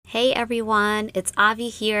Hey everyone, it's Avi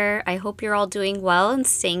here. I hope you're all doing well and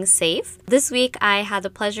staying safe. This week I had the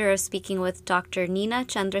pleasure of speaking with Dr. Nina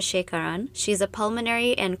Chandrasekaran. She's a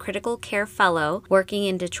pulmonary and critical care fellow working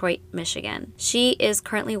in Detroit, Michigan. She is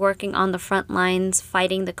currently working on the front lines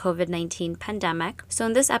fighting the COVID-19 pandemic. So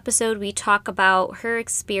in this episode, we talk about her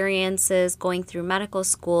experiences going through medical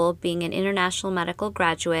school, being an international medical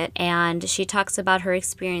graduate, and she talks about her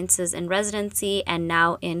experiences in residency and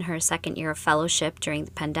now in her second year of fellowship during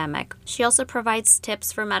the pandemic. She also provides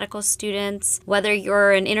tips for medical students, whether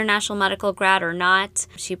you're an international medical grad or not.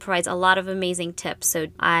 She provides a lot of amazing tips, so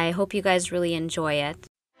I hope you guys really enjoy it.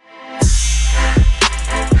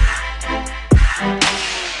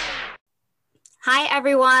 Hi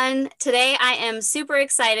everyone. Today I am super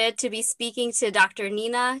excited to be speaking to Dr.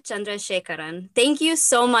 Nina Chandrasekaran. Thank you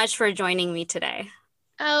so much for joining me today.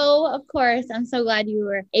 Oh, of course. I'm so glad you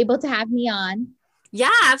were able to have me on. Yeah,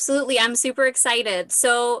 absolutely. I'm super excited.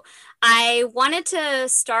 So I wanted to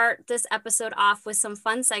start this episode off with some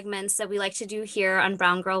fun segments that we like to do here on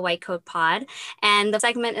Brown Girl White Coat Pod. And the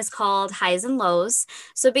segment is called Highs and Lows.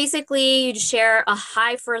 So basically, you share a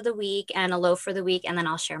high for the week and a low for the week, and then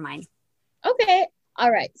I'll share mine. Okay. All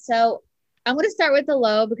right. So I'm going to start with the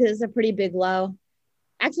low because it's a pretty big low.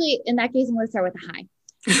 Actually, in that case, I'm going to start with the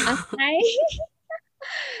high. A high.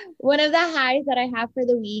 One of the highs that I have for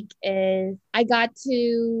the week is I got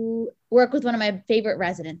to work with one of my favorite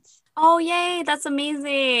residents. Oh, yay. That's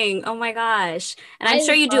amazing. Oh my gosh. And I'm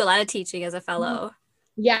sure you do a lot of teaching as a fellow.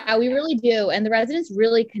 Yeah, we really do. And the residents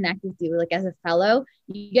really connect with you. Like as a fellow,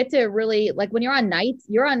 you get to really, like when you're on nights,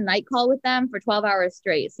 you're on night call with them for 12 hours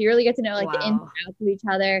straight. So you really get to know like the ins and outs of each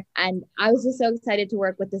other. And I was just so excited to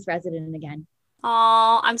work with this resident again.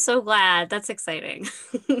 Oh, I'm so glad. That's exciting.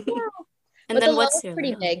 Yeah. And but then the what's low is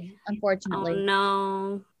pretty big, unfortunately. Oh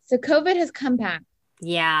no. So COVID has come back.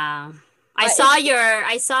 Yeah.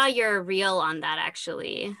 I saw your reel on that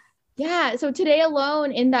actually. Yeah. So today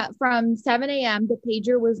alone in that from 7 a.m. the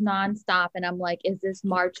pager was nonstop. And I'm like, is this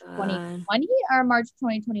March 2020 or March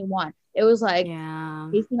 2021? It was like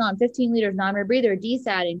patient on 15 liters non-rebreather,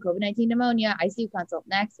 DSAT and COVID-19 pneumonia, ICU consult.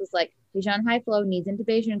 Next was like patient on high flow, needs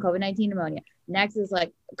intubation, COVID-19 pneumonia. Next is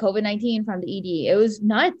like COVID-19 from the ED. It was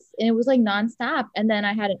nuts and it was like nonstop. And then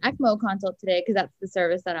I had an ECMO consult today because that's the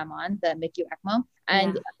service that I'm on, the MICU ECMO.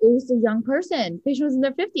 And it was a young person. Patient was in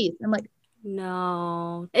their 50s. I'm like,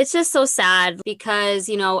 no, it's just so sad because,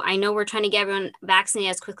 I know we're trying to get everyone vaccinated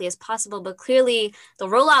as quickly as possible, but clearly the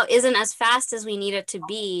rollout isn't as fast as we need it to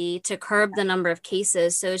be to curb the number of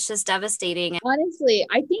cases. So it's just devastating. Honestly,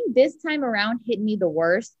 I think this time around hit me the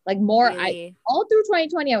worst. Like more, really? All through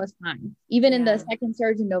 2020, I was fine. Even in the second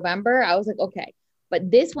surge in November, I was like, okay. But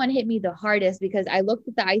this one hit me the hardest because I looked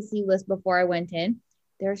at the IC list before I went in.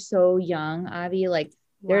 They're so young, Avi. Like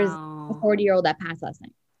there's a 40-year-old that passed last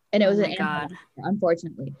night. And it was an animal,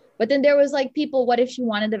 unfortunately. But then there was like people, what if she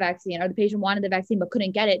wanted the vaccine or the patient wanted the vaccine but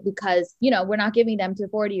couldn't get it because, we're not giving them to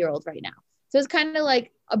 40-year-olds right now. So it's kind of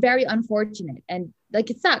like a very unfortunate and like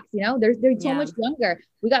it sucks, they're so much younger.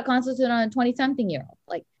 We got consulted on a 20-something-year-old.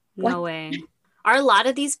 Like, no way. Are a lot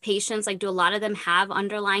of these patients, like, do a lot of them have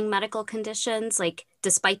underlying medical conditions? Like,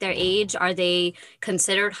 despite their age, are they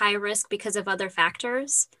considered high risk because of other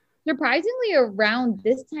factors? Surprisingly, around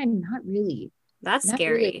this time, not really. That's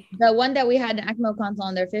scary. Really. The one that we had an ECMO consult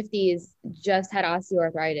in their 50s just had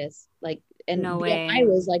osteoarthritis. Like, and no way. I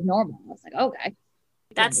was like normal. I was like, okay.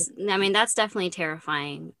 That's definitely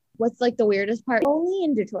terrifying. What's like the weirdest part? Only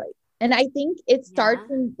in Detroit. And I think it starts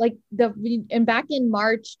in like back in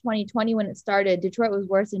March 2020 when it started, Detroit was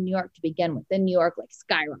worse than New York to begin with. Then New York like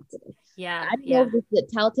skyrocketed. Yeah. I don't know if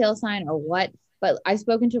it's a telltale sign or what, but I've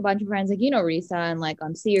spoken to a bunch of friends like, Risa and like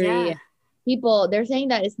on Siri. People, they're saying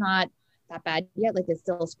that it's not that bad yet. Like it's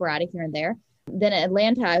still sporadic here and there. Then in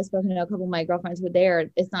Atlanta, I've spoken to a couple of my girlfriends who were there.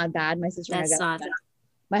 It's not bad. My sister and I got bad.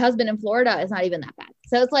 My husband in Florida is not even that bad.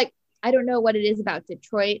 So it's like, I don't know what it is about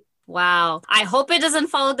Detroit. Wow. I hope it doesn't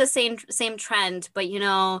follow the same trend, but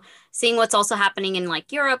seeing what's also happening in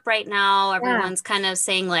like Europe right now, everyone's kind of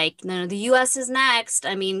saying like, no, the US is next.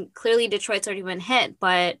 I mean, clearly Detroit's already been hit,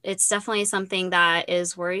 but it's definitely something that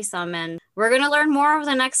is worrisome and we're going to learn more over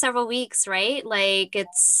the next several weeks, right? Like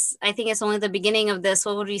I think it's only the beginning of this.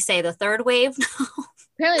 What would we say? The third wave?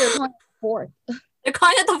 Apparently they're calling it the fourth. They're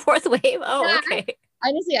calling it the fourth wave? Oh, okay.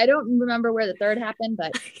 Honestly, I don't remember where the third happened,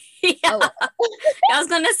 but I was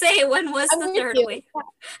gonna say, when was the third wave?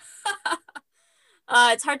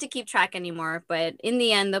 It's hard to keep track anymore, but in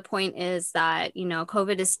the end, the point is that,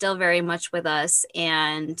 COVID is still very much with us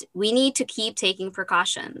and we need to keep taking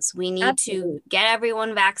precautions. We need Absolutely. to get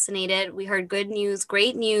everyone vaccinated. We heard good news,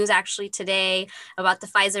 great news actually today about the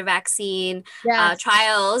Pfizer vaccine Yes.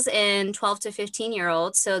 trials in 12 to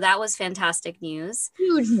 15-year-olds. So that was fantastic news.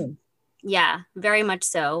 Huge news. Yeah, very much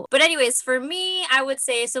so. But anyways, for me, I would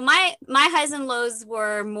say so my highs and lows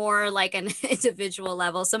were more like an individual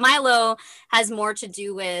level. So my low has more to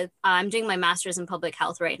do with I'm doing my master's in public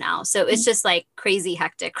health right now. So it's just like crazy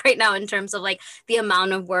hectic right now in terms of like the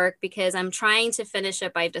amount of work because I'm trying to finish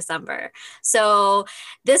it by December. So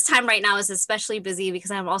this time right now is especially busy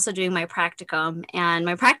because I'm also doing my practicum, and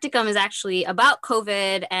my practicum is actually about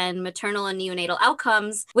COVID and maternal and neonatal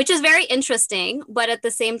outcomes, which is very interesting, but at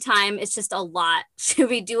the same time it's just a lot to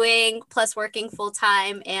be doing, plus working full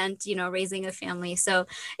time and, raising a family. So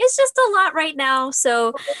it's just a lot right now.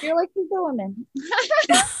 So you're like Superwoman.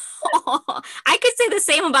 I could say the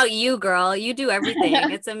same about you, girl. You do everything.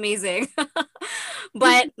 It's amazing.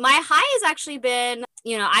 But my high has actually been,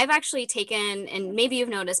 I've actually taken, and maybe you've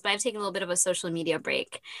noticed, but I've taken a little bit of a social media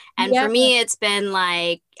break. And for me, it's been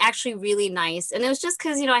like actually really nice. And it was just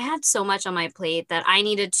because, I had so much on my plate that I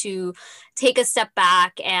needed to take a step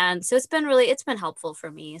back. And so it's been helpful for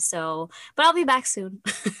me. So, but I'll be back soon.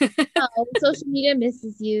 Oh, social media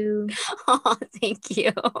misses you. Oh, thank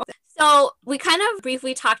you. So we kind of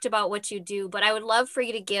briefly talked about what you do, but I would love for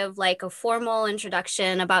you to give like a formal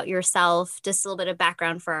introduction about yourself, just a little bit of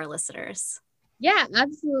background for our listeners. Yeah,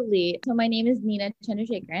 absolutely. So my name is Neena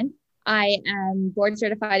Chandrasekaran. I am board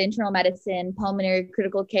certified internal medicine, pulmonary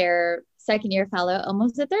critical care, second year fellow,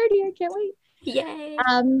 almost a third year. Can't wait. Yay.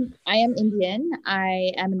 I am Indian.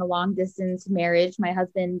 I am in a long distance marriage. My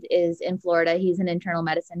husband is in Florida. He's an internal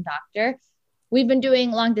medicine doctor. We've been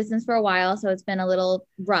doing long distance for a while, so it's been a little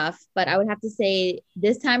rough, but I would have to say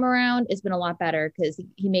this time around, it's been a lot better because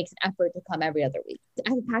he makes an effort to come every other week.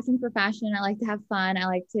 I have a passion for fashion. I like to have fun. I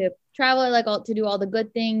like to travel. I like to do all the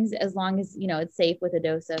good things as long as, it's safe with a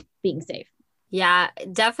dose of being safe. Yeah,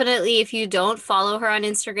 definitely. If you don't follow her on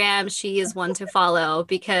Instagram, she is one to follow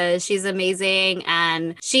because she's amazing.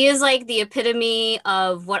 And she is like the epitome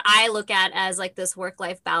of what I look at as like this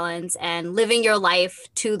work-life balance and living your life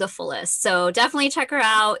to the fullest. So definitely check her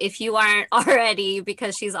out if you aren't already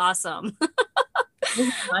because she's awesome.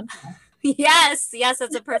 Yes,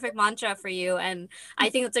 that's a perfect mantra for you. And I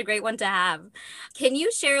think it's a great one to have. Can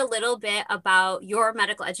you share a little bit about your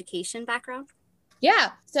medical education background?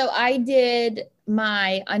 Yeah. So I did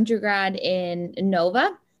my undergrad in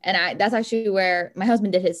Nova, and that's actually where my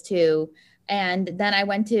husband did his too. And then I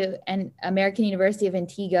went to an American University of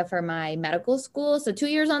Antigua for my medical school. So 2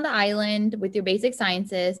 years on the island with your basic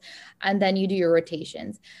sciences, and then you do your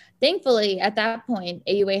rotations. Thankfully, at that point,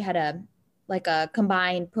 AUA had a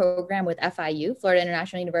combined program with FIU, Florida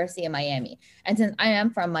International University in Miami. And since I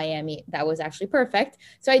am from Miami, that was actually perfect.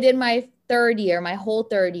 So I did my whole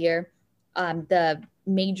third year. The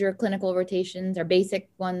major clinical rotations or basic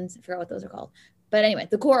ones, I forgot what those are called. But anyway,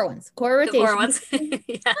 the core rotations. The core ones.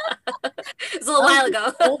 Yeah. It's a little while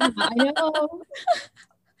ago. I know.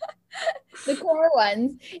 The core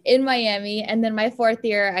ones in Miami. And then my fourth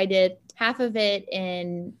year, I did half of it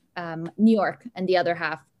in New York, and the other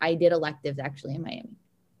half I did electives actually in Miami.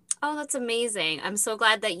 Oh, that's amazing. I'm so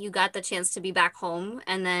glad that you got the chance to be back home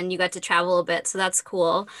and then you got to travel a bit. So that's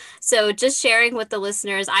cool. So just sharing with the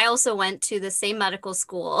listeners, I also went to the same medical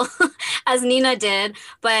school as Neena did,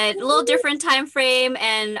 but a little different time frame.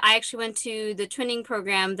 And I actually went to the twinning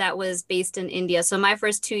program that was based in India. So my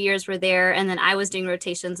first 2 years were there, and then I was doing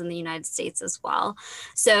rotations in the United States as well.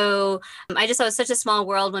 So I just thought it was such a small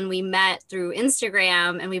world when we met through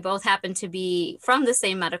Instagram, and we both happened to be from the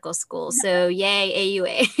same medical school. So yay,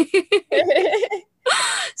 AUA.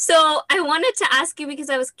 So I wanted to ask you, because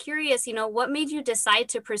I was curious, what made you decide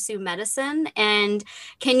to pursue medicine? And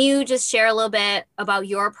can you just share a little bit about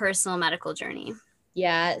your personal medical journey?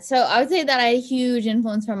 Yeah. So I would say that I had a huge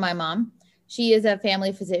influence from my mom. She is a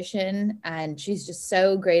family physician, and she's just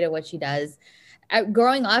so great at what she does.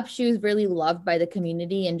 Growing up, she was really loved by the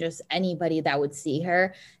community and just anybody that would see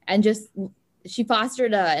her. And just she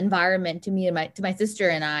fostered an environment to me and to my sister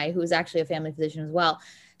and I, who's actually a family physician as well.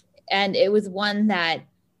 And it was one that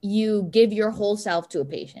you give your whole self to a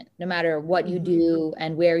patient, no matter what you do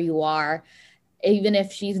and where you are. Even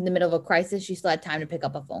if she's in the middle of a crisis, she still had time to pick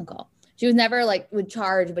up a phone call. She was never would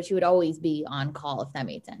charge, but she would always be on call, if that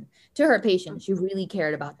made sense. To her patients, she really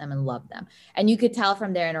cared about them and loved them. And you could tell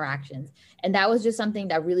from their interactions. And that was just something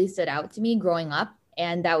that really stood out to me growing up.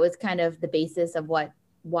 And that was kind of the basis of what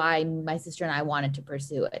why my sister and I wanted to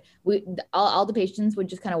pursue it. All the patients would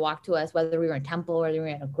just kind of walk to us, whether we were in Temple or we were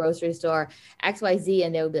in a grocery store, XYZ,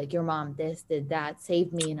 and they would be like, your mom, this did that,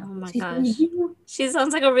 saved me. And Oh I'm my like, gosh. She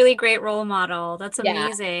sounds like a really great role model. That's yeah,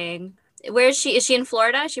 amazing. Where is she? Is she in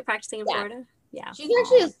Florida? Is she practicing in yeah. Florida? Yeah. She's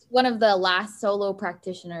actually one of the last solo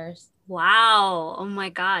practitioners. Wow. Oh my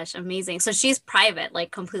gosh. Amazing. So she's private,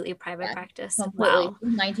 like completely private practice. Completely. Wow.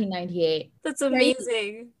 1998. That's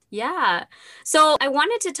amazing. Yeah. So I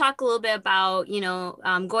wanted to talk a little bit about,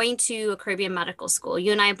 going to a Caribbean medical school.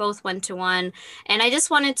 You and I both went to one, and I just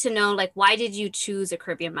wanted to know, like, why did you choose a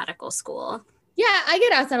Caribbean medical school? Yeah, I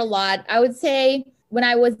get asked that a lot. I would say when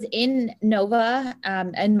I was in Nova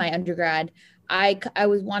in my undergrad, I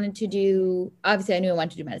was wanted to do, obviously I knew I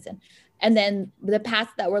wanted to do medicine. And then the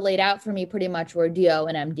paths that were laid out for me pretty much were DO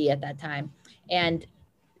and MD at that time. And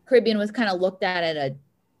Caribbean was kind of looked at a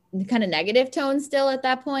kind of negative tone still at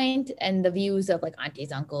that point, and the views of like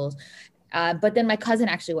aunties, uncles. But then my cousin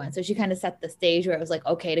actually went. So she kind of set the stage where it was like,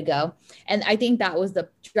 okay to go. And I think that was the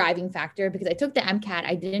driving factor because I took the MCAT.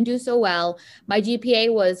 I didn't do so well. My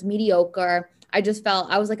GPA was mediocre. I just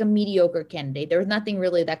felt I was like a mediocre candidate. There was nothing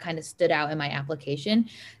really that kind of stood out in my application.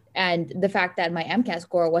 And the fact that my MCAT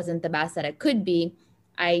score wasn't the best that it could be,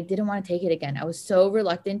 I didn't want to take it again. I was so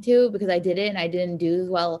reluctant to because I did it and I didn't do as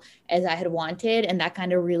well as I had wanted. And that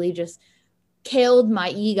kind of really just killed my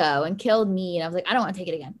ego and killed me. And I was like, I don't want to take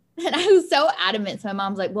it again. And I was so adamant. So my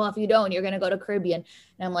mom's like, well, if you don't, you're going to go to Caribbean.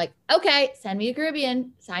 And I'm like, okay, send me to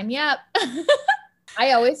Caribbean. Sign me up.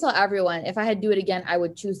 I always tell everyone, if I had to do it again, I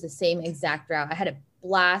would choose the same exact route. I had a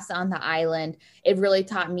blast on the island. It really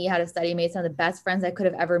taught me how to study. Made some of the best friends I could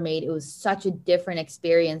have ever made. It was such a different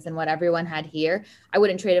experience than what everyone had here. I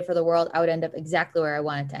wouldn't trade it for the world. I would end up exactly where I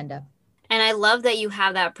wanted to end up. And I love that you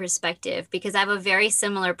have that perspective because I have a very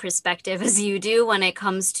similar perspective as you do when it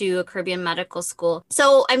comes to a Caribbean medical school.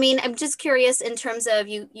 So, I mean, I'm just curious in terms of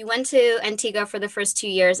you went to Antigua for the first 2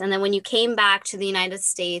 years, and then when you came back to the United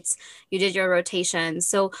States, you did your rotations.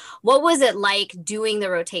 So what was it like doing the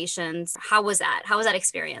rotations? How was that? How was that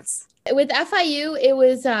experience? With FIU, it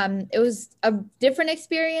was a different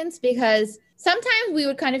experience because sometimes we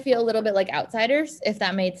would kind of feel a little bit like outsiders, if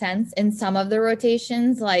that made sense, in some of the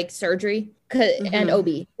rotations, like surgery and OB.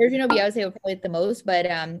 Surgery and OB, I would say, would probably the most, but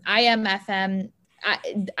IM, FM,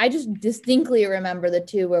 I just distinctly remember the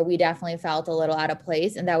two where we definitely felt a little out of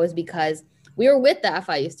place, and that was because we were with the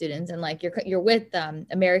FIU students, and like you're with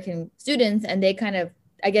American students, and they kind of,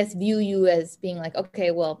 I guess, view you as being like, okay,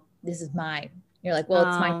 well, this is mine. You're like, well,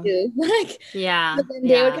 it's mine too. Like, yeah. But then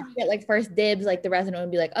they would kind of get like first dibs, like the resident would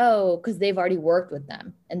be like, oh, because they've already worked with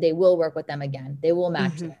them and they will work with them again. They will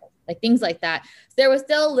match them. Like things like that. So there was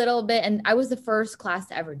still a little bit, and I was the first class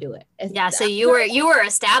to ever do it. So you were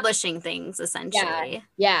establishing things essentially.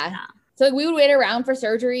 Yeah. So we would wait around for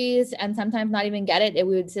surgeries and sometimes not even get it.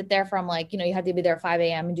 We would sit there from like, you have to be there at 5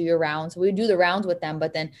 a.m. and do your rounds. So we would do the rounds with them,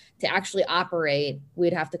 but then to actually operate,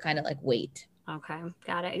 we'd have to kind of like wait. Okay,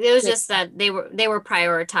 got it. It was just that they were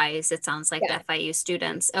prioritized, it sounds like, the FIU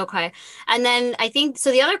students. Okay. And then I think, so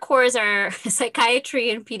the other cores are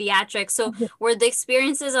psychiatry and pediatrics. So were the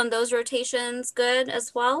experiences on those rotations good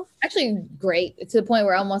as well? Actually, great. To the point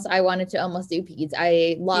where I wanted to almost do peds.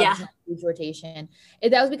 I loved peds rotation.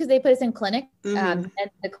 That was because they put us in clinic and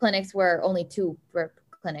the clinics were only 2 per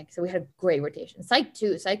clinic. So we had a great rotation. Psych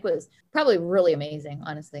too. Psych was probably really amazing,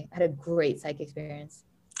 honestly. I had a great psych experience.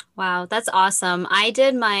 Wow, that's awesome.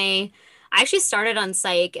 I actually started on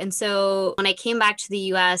psych. And so when I came back to the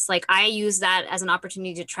US, like I used that as an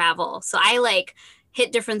opportunity to travel. So I like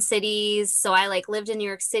hit different cities. So I like lived in New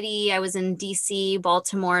York City. I was in DC,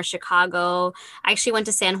 Baltimore, Chicago. I actually went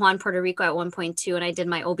to San Juan, Puerto Rico at one point too. And I did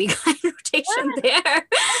my OB-GYN rotation there.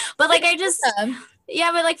 But like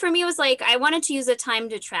but like for me, it was like I wanted to use the time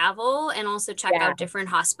to travel and also check out different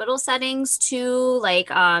hospital settings too. Like,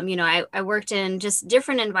 I worked in just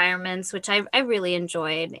different environments, which I really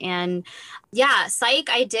enjoyed. And psych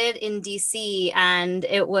I did in DC, and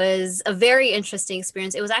it was a very interesting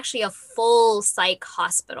experience. It was actually a full psych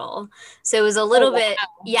hospital. So it was a little bit,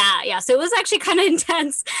 So it was actually kind of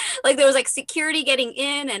intense. Like there was like security getting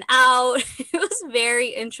in and out. It was very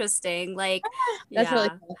interesting. Like, that's really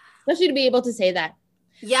cool. Especially to be able to say that.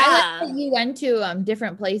 Yeah. I like that you went to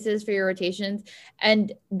different places for your rotations.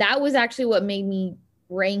 And that was actually what made me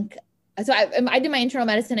rank. So I did my internal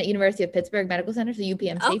medicine at University of Pittsburgh Medical Center, so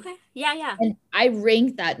UPMC. Okay. Yeah. And I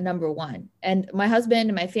ranked that number 1. And my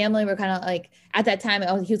husband and my family were kind of like, at that time,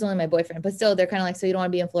 he was only my boyfriend, but still they're kind of like, so you don't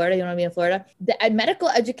want to be in Florida? You don't want to be in Florida? The medical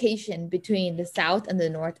education between the South and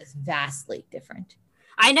the North is vastly different.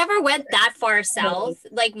 I never went that far south.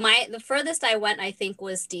 Like the furthest I went, I think,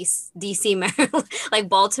 was DC, Maryland, like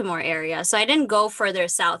Baltimore area. So I didn't go further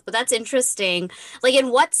south, but that's interesting. Like,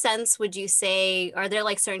 in what sense would you say, are there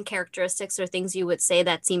like certain characteristics or things you would say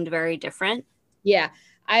that seemed very different? Yeah.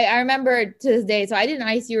 I remember to this day. So I did an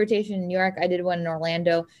ICU rotation in New York. I did one in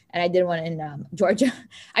Orlando, and I did one in Georgia.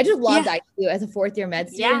 I just loved ICU as a fourth year med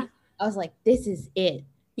student. I was like, this is it.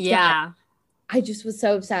 Yeah. I just was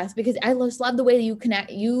so obsessed because I just love the way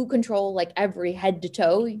that you control like every head to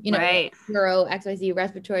toe, right. neuro, XYZ,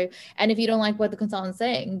 respiratory. And if you don't like what the consultant's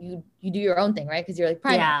saying, you do your own thing, right? Because you're like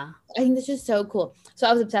primary. Yeah. I think that's just so cool. So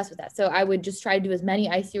I was obsessed with that. So I would just try to do as many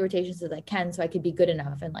ICU rotations as I can so I could be good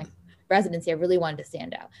enough. And like residency, I really wanted to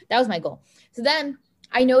stand out. That was my goal. So then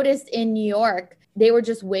I noticed in New York, they were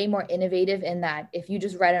just way more innovative in that if you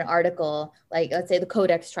just read an article, like let's say the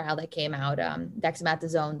Codex trial that came out,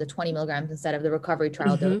 dexamethasone, the 20 milligrams instead of the recovery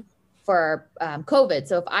trial dose for COVID.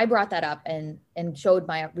 So if I brought that up and showed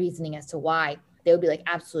my reasoning as to why, they would be like,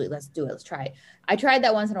 absolutely, let's do it. Let's try it. I tried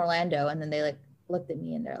that once in Orlando, and then they like looked at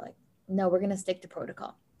me and they're like, no, we're going to stick to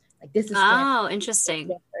protocol. Like this is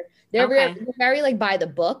interesting. They're very like by the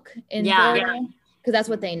book in Florida. Because that's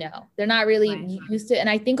what they know. They're not really used to. And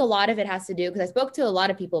I think a lot of it has to do, because I spoke to a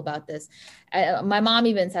lot of people about this. My mom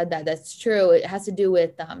even said that that's true. It has to do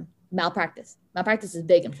with malpractice. Malpractice is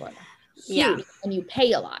big in Florida. Huge, and you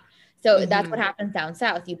pay a lot. So that's what happens down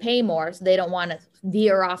south. You pay more, so they don't want to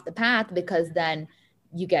veer off the path, because then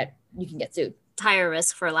you can get sued. Higher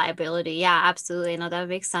risk for liability. Yeah, absolutely. No, that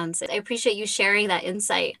makes sense. I appreciate you sharing that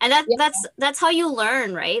insight. And that's how you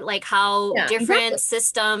learn, right? Like how different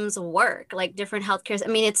systems work, like different healthcare. I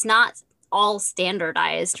mean, it's not all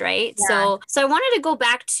standardized, right? Yeah. So I wanted to go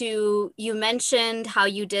back to, you mentioned how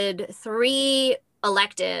you did 3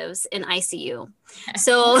 electives in ICU.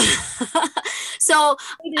 So I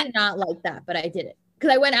did not like that, but I did it.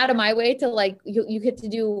 Because I went out of my way to like, you get to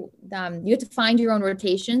do, you get to find your own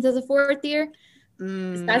rotations as a 4th year.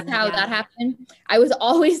 That's how that happened. I was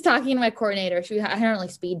always talking to my coordinator. I had her on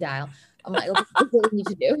like speed dial. I'm like, what do we need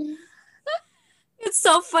to do? It's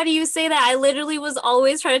so funny you say that. I literally was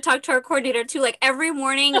always trying to talk to our coordinator too. Like every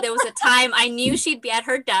morning there was a time I knew she'd be at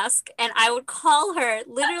her desk and I would call her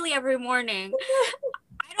literally every morning.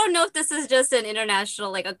 I don't know if this is just an international,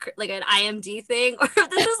 like an IMD thing, or if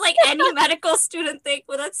this is like any medical student thing.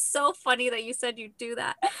 Well, that's so funny that you said you'd do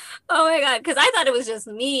that. Oh my God. Because I thought it was just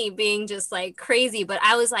me being just like crazy, but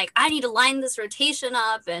I was like, I need to line this rotation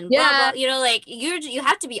up and blah, blah, like you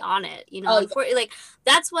have to be on it, like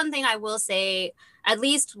that's one thing I will say, at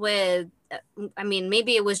least with, I mean,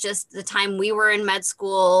 maybe it was just the time we were in med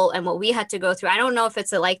school and what we had to go through. I don't know if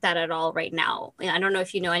it's like that at all right now. I don't know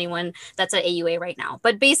if you know anyone that's at AUA right now,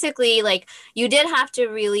 but basically like you did have to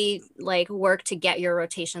really like work to get your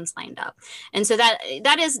rotations lined up. And so that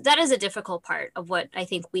is a difficult part of what I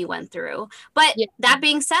think we went through. But that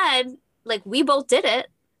being said, like we both did it.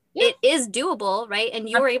 Yeah. It is doable, right? And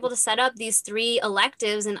you were able to set up these 3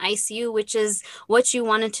 electives in ICU, which is what you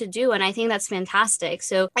wanted to do. And I think that's fantastic.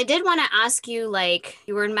 So I did want to ask you, like,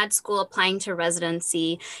 you were in med school applying to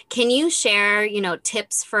residency. Can you share,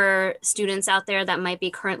 tips for students out there that might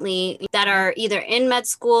be currently, that are either in med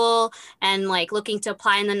school and like looking to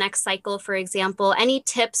apply in the next cycle, for example, any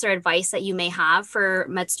tips or advice that you may have for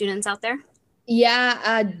med students out there?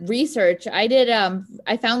 Yeah, research. I did,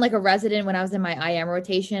 I found like a resident when I was in my IM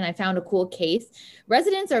rotation. I found a cool case.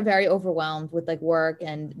 Residents are very overwhelmed with like work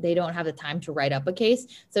and they don't have the time to write up a case.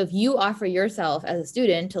 So if you offer yourself as a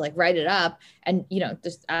student to like write it up and,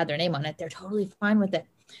 just add their name on it, they're totally fine with it.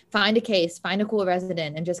 Find a case, find a cool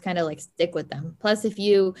resident and just kind of like stick with them. Plus, if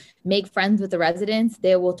you make friends with the residents,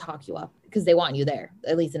 they will talk you up because they want you there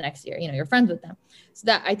at least the next year, you're friends with them. So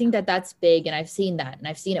that I think that's big. And I've seen that and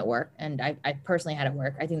I've seen it work. And I personally had it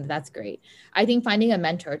work. I think that's great. I think finding a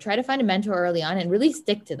mentor, try to find a mentor early on and really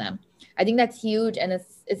stick to them. I think that's huge. And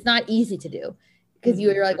it's not easy to do because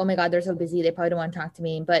you're like, oh my God, they're so busy. They probably don't want to talk to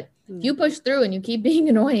me. But if you push through and you keep being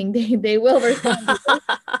annoying, they will respond.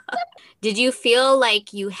 Did you feel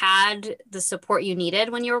like you had the support you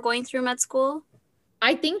needed when you were going through med school?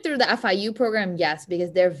 I think through the FIU program, yes,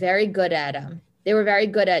 because they're very good at they were very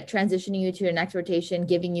good at transitioning you to your next rotation,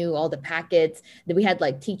 giving you all the packets. That we had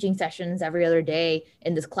like teaching sessions every other day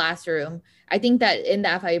in this classroom. I think that in the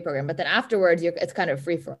FIU program, but then afterwards, it's kind of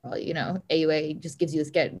free for all. AUA just gives you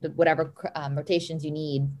whatever rotations you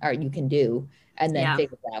need or you can do, and then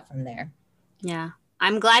figure it out from there. Yeah.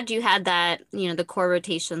 I'm glad you had that, the core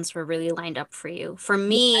rotations were really lined up for you. For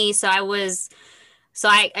me, I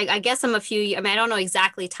guess I'm I don't know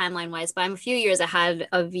exactly timeline wise, but I'm a few years ahead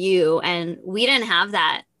of you. And we didn't have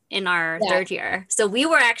that in our 3rd year. So we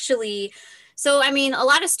were actually So, I mean, a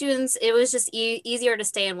lot of students, it was just easier to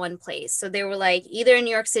stay in one place. So they were like either in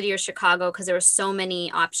New York City or Chicago because there were so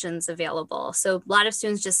many options available. So a lot of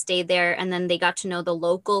students just stayed there and then they got to know the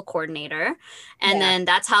local coordinator. And Yeah. then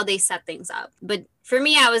that's how they set things up. But for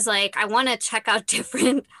me, I was like, I want to check out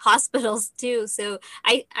different hospitals too. So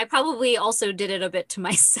I probably also did it a bit to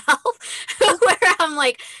myself where I'm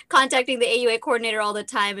like contacting the AUA coordinator all the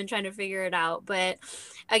time and trying to figure it out. But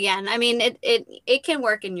again, I mean, it can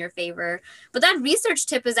work in your favor. But that research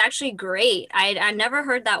tip is actually great. I never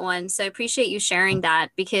heard that one, so I appreciate you sharing that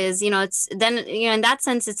because it's then in that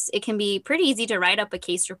sense it can be pretty easy to write up a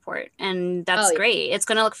case report, and Oh, that's yeah. great. It's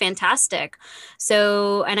going to look fantastic.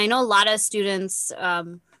 So, and I know a lot of students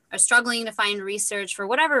are struggling to find research for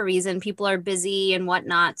whatever reason. People are busy and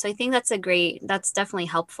whatnot. So I think that's definitely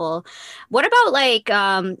helpful. What about like,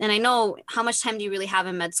 and I know how much time do you really have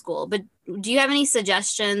in med school, but do you have any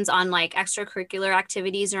suggestions on like extracurricular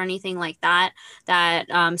activities or anything like that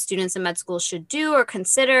students in med school should do or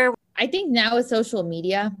consider? I think now with social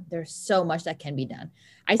media, there's so much that can be done.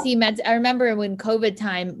 I remember when COVID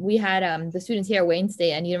time, we had the students here at Wayne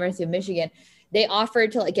State and University of Michigan, they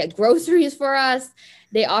offered to like get groceries for us.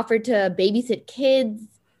 They offered to babysit kids.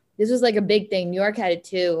 This was like a big thing. New York had it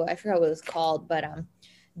too. I forgot what it was called, but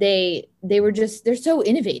they're so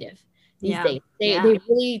innovative these days. They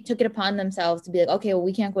really took it upon themselves to be like, okay, well,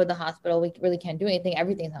 we can't go to the hospital. We really can't do anything.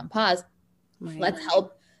 Everything's on pause. Right. Let's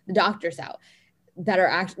help the doctors out that are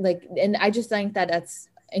actually like, and I just think that that's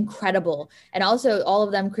incredible. And also all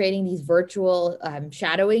of them creating these virtual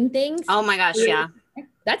shadowing things. Oh my gosh. Yeah.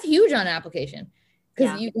 That's huge on an application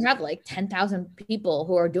because you have like 10,000 people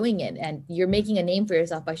who are doing it and you're making a name for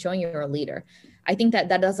yourself by showing you're a leader. I think that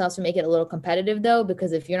does also make it a little competitive though,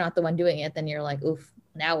 because if you're not the one doing it, then you're like, oof,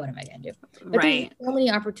 now what am I going to do? But right. There's so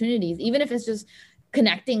many opportunities, even if it's just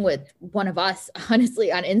connecting with one of us,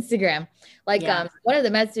 honestly, on Instagram. Like one of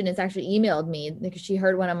the med students actually emailed me because she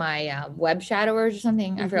heard one of my web shadowers or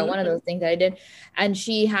something. I forgot one of those things that I did. And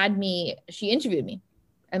she interviewed me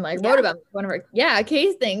and like wrote about one of her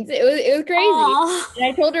case things. It was crazy. Aww. And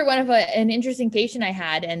I told her an interesting patient I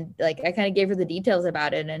had, and like I kind of gave her the details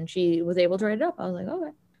about it, and she was able to write it up. I was like,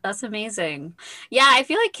 okay. That's amazing. Yeah, I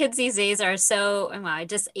feel like kids these days are so, well, I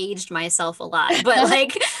just aged myself a lot, but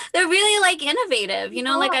like they're really like innovative,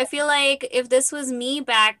 like I feel like if this was me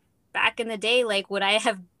back in the day, like would I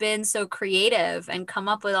have been so creative and come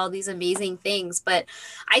up with all these amazing things? But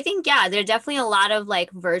I think, there are definitely a lot of like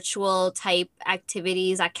virtual type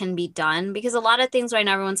activities that can be done because a lot of things right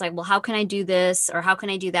now, everyone's like, well, how can I do this? Or how can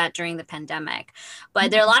I do that during the pandemic? But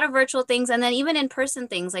there are a lot of virtual things. And then even in-person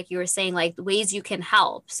things, like you were saying, like ways you can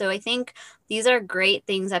help. So I think these are great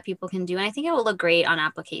things that people can do. And I think it will look great on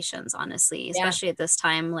applications, honestly, especially at this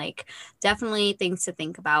time, like definitely things to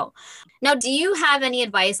think about. Now, do you have any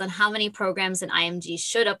advice on how many programs an IMG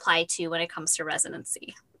should apply to when it comes to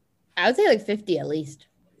residency? I would say like 50 at least.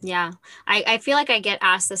 Yeah. I feel like I get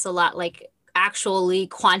asked this a lot, like actually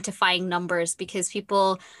quantifying numbers because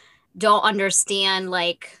people don't understand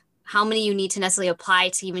like how many you need to necessarily apply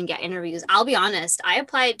to even get interviews. I'll be honest, I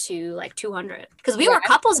applied to like 200 because we were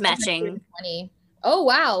couples matching. 20. Oh,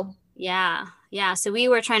 wow. Yeah. Yeah. So we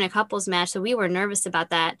were trying to couples match. So we were nervous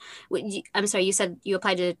about that. I'm sorry, you said you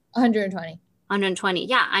applied to 120. 120.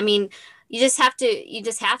 Yeah. I mean, you just have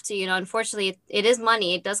to, unfortunately, it is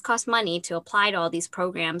money. It does cost money to apply to all these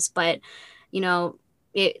programs, but,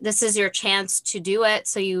 this is your chance to do it.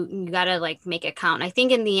 So you got to like make it count. I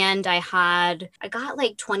think in the end, I got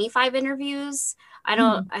like 25 interviews.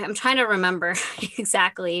 I'm trying to remember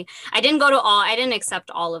exactly. I didn't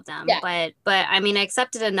accept all of them, but I mean, I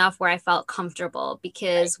accepted enough where I felt comfortable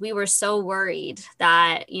because we were so worried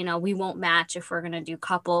that, we won't match if we're going to do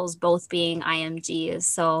couples, both being IMGs.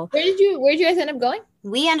 So where did you guys end up going?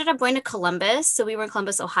 We ended up going to Columbus. So we were in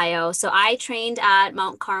Columbus, Ohio. So I trained at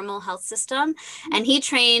Mount Carmel Health System and he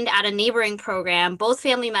trained at a neighboring program, both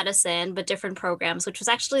family medicine, but different programs, which was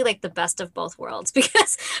actually like the best of both worlds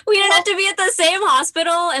because we didn't have to be at the same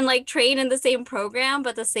hospital and like train in the same program,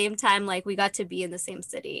 but at the same time, like we got to be in the same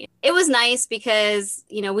city. It was nice because,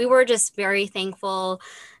 we were just very thankful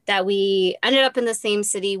that we ended up in the same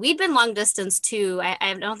city. We'd been long distance too.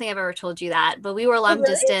 I don't think I've ever told you that, but we were long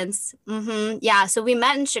distance. Yeah. So we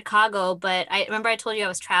met in Chicago, but I remember I told you I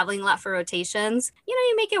was traveling a lot for rotations.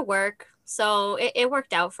 You make it work. So it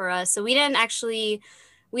worked out for us. So we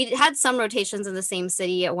had some rotations in the same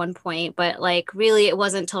city at one point, but like really it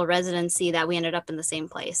wasn't until residency that we ended up in the same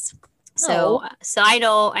place. So I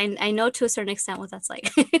know to a certain extent what that's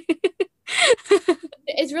like.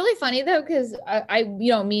 It's really funny though, because I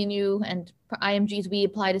me and you and IMGs, we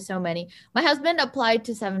apply to so many. My husband applied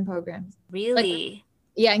to 7 programs. Really?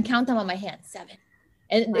 Yeah, and count them on my hand, 7.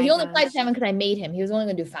 And My he only gosh. applied 7 because I made him. He was only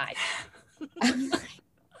gonna do 5.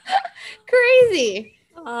 Crazy.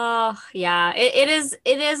 Oh, yeah. It is,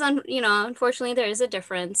 unfortunately there is a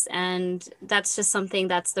difference, and that's just something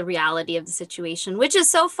that's the reality of the situation, which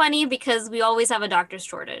is so funny because we always have a doctor's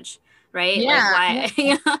shortage, right? Like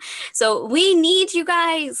Yeah. why, so we need you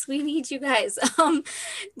guys. We need you guys.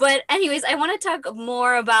 But anyways, I want to talk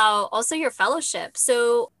more about also your fellowship.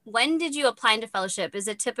 So when did you apply into fellowship? Is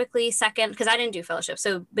it typically second? Because I didn't do fellowship.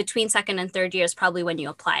 So between second and third year is probably when you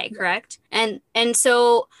apply, correct? And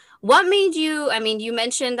so what made you, I mean, you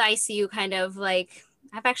mentioned the ICU kind of like,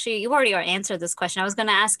 you've already answered this question. I was going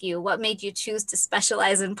to ask you, what made you choose to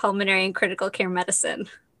specialize in pulmonary and critical care medicine?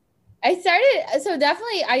 I started, so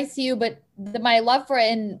definitely ICU, but my love for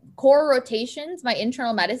in core rotations, my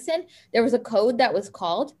internal medicine, there was a code that was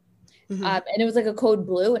called, and it was like a code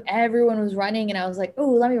blue, and everyone was running, and I was like,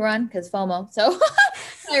 oh, let me run because FOMO. So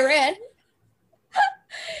I ran.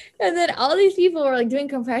 And then all these people were like doing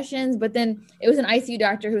compressions, but then it was an ICU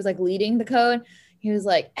doctor who was like leading the code. He was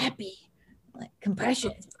like, epi, like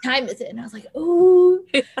compressions, time is it. And I was like, ooh,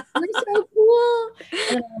 you're so cool.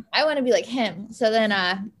 And then I want to be like him. So then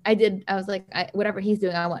I was like, whatever he's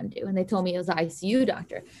doing, I want to do. And they told me it was an ICU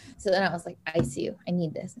doctor. So then I was like, ICU, I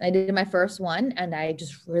need this. And I did my first one and I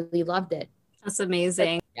just really loved it. That's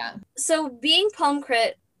amazing. Yeah. So being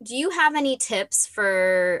PulmCrit, do you have any tips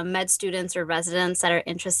for med students or residents that are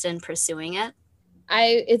interested in pursuing it?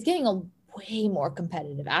 It's getting way more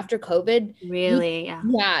competitive after COVID. Really? Yeah.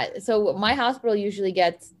 Yeah. So my hospital usually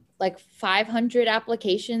gets like 500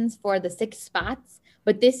 applications for the 6 spots,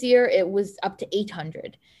 but this year it was up to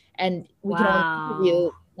 800 and we can only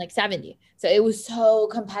interview like 70. So it was so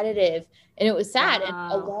competitive and it was sad. And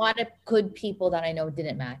a lot of good people that I know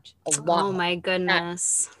didn't match. A lot. Oh my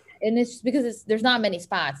goodness. And it's just because there's not many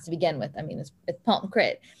spots to begin with. I mean, it's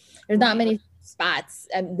PulmCrit. There's not many spots.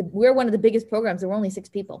 We're one of the biggest programs. There were only 6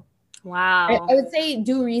 people. Wow. I would say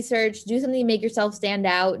do research, do something to make yourself stand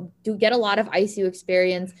out, get a lot of ICU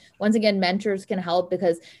experience. Once again, mentors can help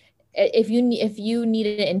because if you need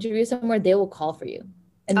an interview somewhere, they will call for you.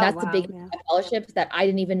 And that's the big fellowships that I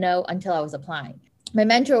didn't even know until I was applying. My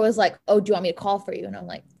mentor was like, oh, do you want me to call for you? And I'm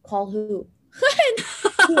like, call who?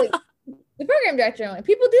 Like, the program director. I'm like,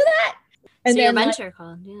 people do that? And so your mentor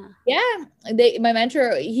called, my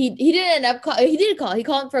mentor, he didn't end up he did call. He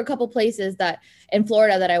called for a couple places that in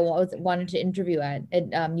Florida that I wanted to interview at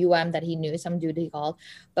UM that he knew, some dude he called.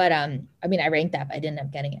 But I mean, I ranked that, but I didn't end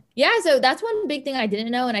up getting it. Yeah, so that's one big thing I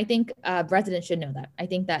didn't know, and I think residents should know that. I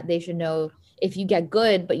think that they should know if you get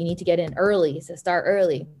good, but you need to get in early, so start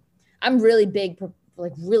early. I'm really big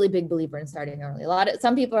believer in starting early.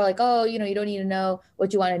 Some people are like, oh, you don't need to know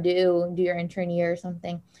what you want to do your intern year or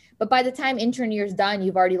something. But by the time intern year is done,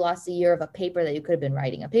 you've already lost a year of a paper that you could have been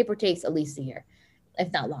writing. A paper takes at least a year,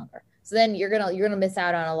 if not longer. So then you're gonna miss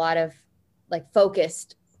out on a lot of like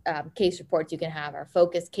focused case reports you can have, or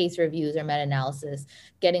focused case reviews or meta-analysis,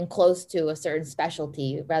 getting close to a certain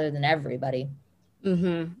specialty rather than everybody.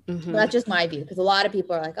 So that's just my view, because a lot of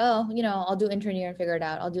people are like, oh, I'll do intern year and figure it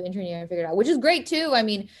out. Which is great too. I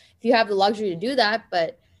mean, if you have the luxury to do that,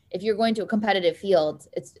 but if you're going to a competitive field,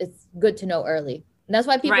 it's good to know early. And that's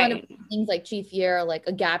why people end up doing things like chief year, like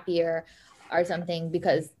a gap year or something,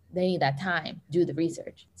 because they need that time to do the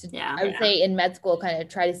research. So I would say in med school, kind of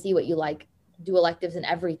try to see what you like, do electives and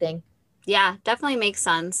everything. Yeah, definitely makes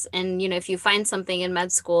sense. And, if you find something in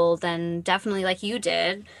med school, then definitely like you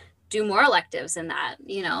did, do more electives in that,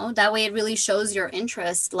 that way it really shows your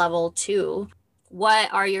interest level too.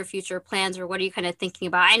 What are your future plans, or what are you kind of thinking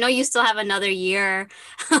about? I know you still have another year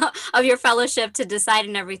of your fellowship to decide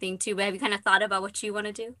and everything too, but have you kind of thought about what you want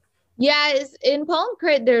to do? Yeah, in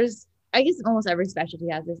PulmCrit, there's, I guess almost every specialty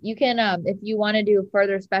has this. You can, if you want to do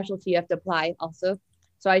further specialty, you have to apply also.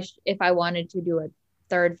 So if I wanted to do a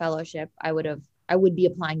 3rd fellowship, I would be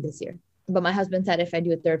applying this year. But my husband said if I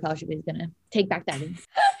do a 3rd fellowship, he's going to take back that.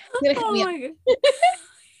 Oh my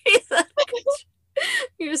God.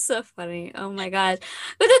 You're so funny. Oh my God.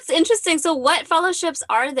 But that's interesting. So what fellowships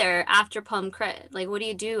are there after PulmCrit? Like, what do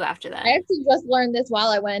you do after that? I actually just learned this while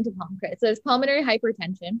I went into PulmCrit. So there's pulmonary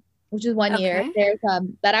hypertension, which is 1 year. There's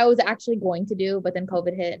that I was actually going to do, but then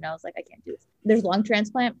COVID hit and I was like, I can't do this. There's lung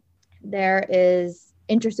transplant. There is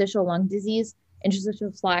interstitial lung disease,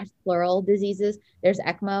 interstitial/pleural diseases. There's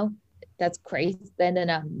ECMO. That's crazy. And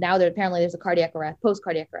then now there's a cardiac arrest,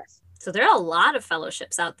 post-cardiac arrest. So there are a lot of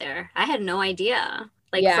fellowships out there. I had no idea.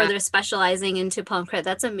 Further specializing into PulmCrit.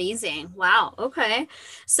 That's amazing. Wow. Okay.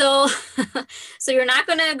 So you're not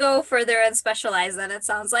going to go further and specialize then, it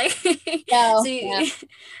sounds like. No, So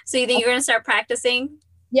you think you're going to start practicing?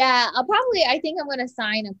 Yeah, I think I'm going to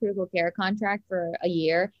sign a critical care contract for a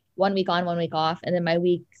year, 1 week on, 1 week off. And then my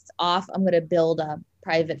weeks off, I'm going to build a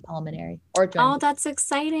private pulmonary or Oh, join. that's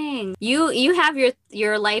exciting. You have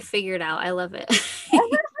your life figured out. I love it.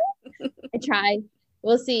 I try.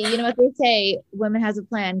 We'll see. You know what they say, women has a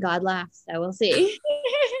plan, God laughs. So we'll see.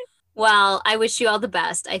 Well, I wish you all the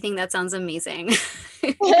best. I think that sounds amazing.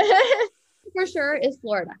 For sure is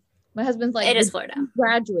Florida. My husband's like, It is Florida.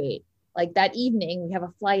 graduate. Like that evening, we have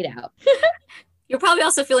a flight out. You're probably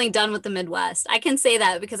also feeling done with the Midwest. I can say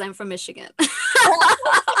that because I'm from Michigan.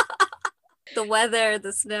 The weather,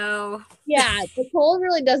 the snow. Yeah, the cold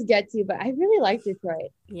really does get to you, but I really like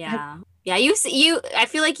Detroit. Yeah. Yeah, I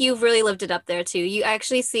feel like you've really lived it up there too. You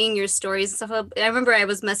actually seeing your stories and stuff. I remember I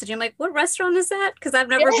was messaging like, what restaurant is that? Because I've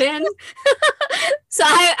never been. So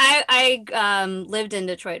I lived in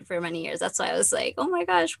Detroit for many years. That's why I was like, oh my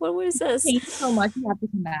gosh, what is this? Thank you so much. You have to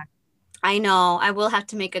come back. I know. I will have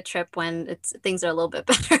to make a trip when things are a little bit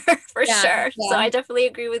better for sure. Yeah. So I definitely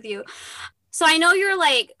agree with you. So I know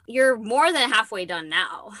you're more than halfway done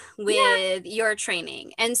now with your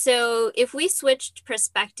training. And so if we switched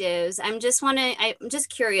perspectives, I'm just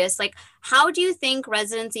curious, like, how do you think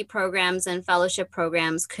residency programs and fellowship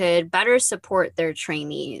programs could better support their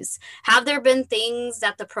trainees? Have there been things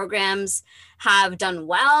that the programs have done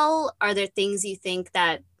well? Are there things you think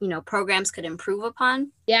that, programs could improve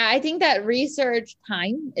upon? Yeah, I think that research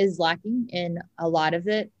time is lacking in a lot of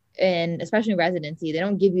it. And especially residency, they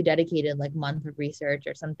don't give you dedicated like month of research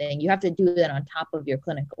or something. You have to do that on top of your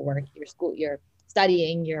clinical work, your school, your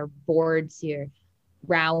studying, your boards, your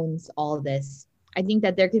rounds, all of this. I think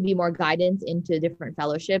that there could be more guidance into different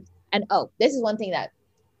fellowships. And this is one thing that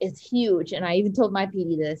is huge. And I even told my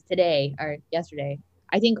PD this today or yesterday.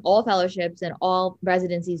 I think all fellowships and all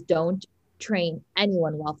residencies don't train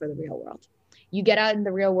anyone well for the real world. You get out in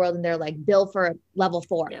the real world and they're like, bill for level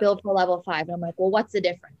 4, bill for level 5. And I'm like, well, what's the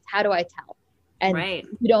difference? How do I tell? And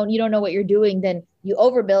you don't know what you're doing, then you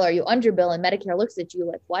overbill or you underbill and Medicare looks at you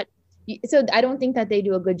like, what? So I don't think that they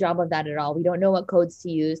do a good job of that at all. We don't know what codes to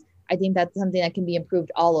use. I think that's something that can be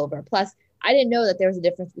improved all over. Plus, I didn't know that there was a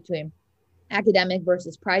difference between academic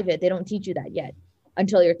versus private. They don't teach you that yet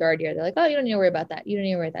until your third year. They're like, oh, you don't need to worry about that. You don't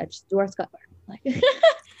need to worry about that. Just do our Scott work. Like,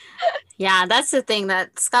 yeah, that's the thing,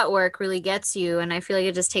 that Scott work really gets you. And I feel like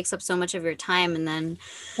it just takes up so much of your time. And then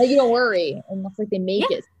like, you don't worry. And it's like they make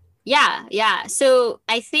it. Yeah. So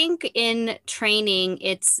I think in training,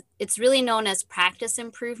 it's really known as practice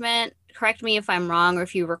improvement. Correct me if I'm wrong, or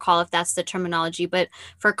if you recall if that's the terminology, but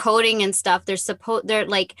for coding and stuff, they're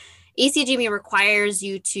like ACGME requires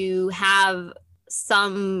you to have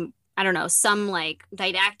some, I don't know, some like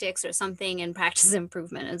didactics or something in practice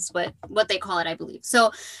improvement is what they call it, I believe.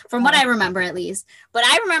 So from what I remember, at least, but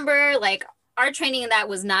I remember like our training in that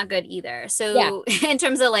was not good either. So in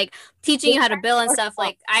terms of like teaching you how to bill and stuff,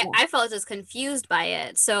 like I felt just confused by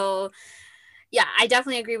it. So yeah, I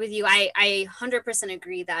definitely agree with you. I 100%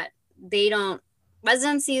 agree that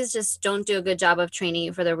residencies just don't do a good job of training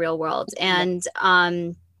you for the real world. And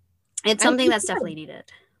it's something that's definitely needed.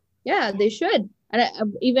 Yeah, they should.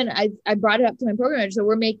 And I brought it up to my program manager. So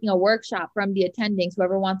we're making a workshop from the attendings,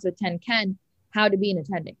 whoever wants to attend can, how to be an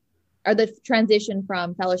attending, or the transition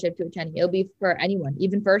from fellowship to attending. It'll be for anyone,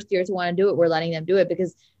 even first years who want to do it. We're letting them do it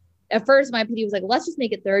because at first my PD was like, let's just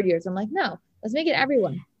make it third years. I'm like, no, let's make it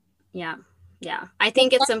everyone. Yeah. I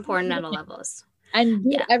think it's important at all levels. And do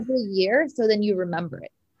it every year, so then you remember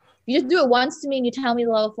it. You just do it once to me and you tell me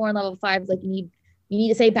the level 4 and level 5 is like you need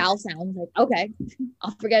to say vowel sounds. Like, okay,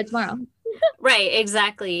 I'll forget it tomorrow. Right,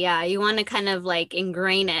 exactly. Yeah, you want to kind of like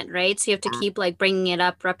ingrain it, right? So you have to keep like bringing it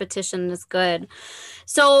up. Repetition is good.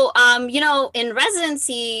 So, in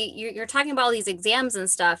residency, you're talking about all these exams and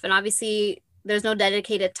stuff, and obviously there's no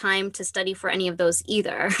dedicated time to study for any of those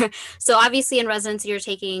either. So obviously in residency, you're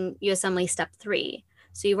taking USMLE Step 3.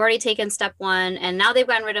 So you've already taken Step 1, and now they've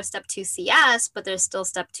gotten rid of Step 2 CS, but there's still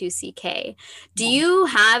Step 2 CK. Do you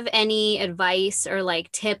have any advice or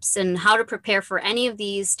like tips on how to prepare for any of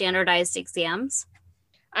these standardized exams?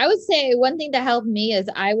 I would say one thing that helped me is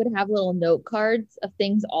I would have little note cards of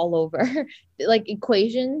things all over, like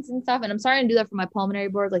equations and stuff. And I'm starting to do that for my pulmonary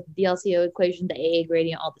board, like the DLCO equation, the AA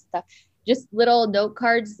gradient, all this stuff. Just little note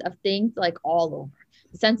cards of things like all over.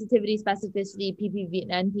 Sensitivity, specificity, PPV,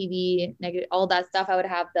 NPV, negative, all that stuff. I would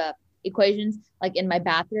have the equations like in my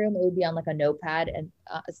bathroom. It would be on like a notepad and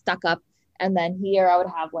stuck up. And then here I would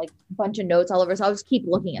have like a bunch of notes all over. So I'll just keep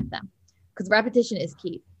looking at them because repetition is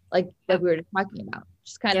key. Like we were talking about,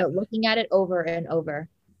 just kind of looking at it over and over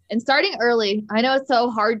and starting early. I know it's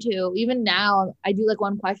so hard to, even now I do like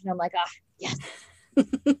one question. I'm like, yes,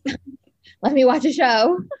 let me watch a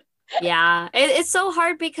show. Yeah, it's so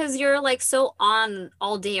hard because you're like so on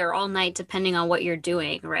all day or all night, depending on what you're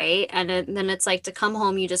doing, right? Then it's like to come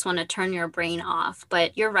home, you just want to turn your brain off.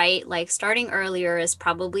 But you're right, like starting earlier is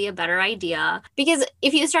probably a better idea because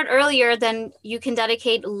if you start earlier, then you can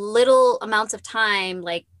dedicate little amounts of time,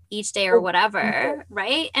 like each day or whatever,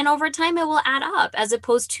 right? And over time, it will add up as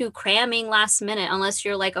opposed to cramming last minute, unless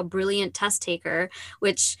you're like a brilliant test taker,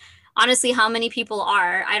 which honestly, how many people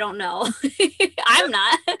are, I don't know. I'm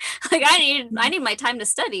not. Like I need my time to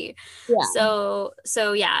study. Yeah.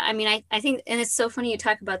 So yeah, I mean I think, and it's so funny you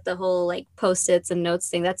talk about the whole like post-its and notes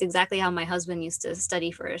thing. That's exactly how my husband used to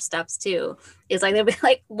study for steps too. Is like there'd be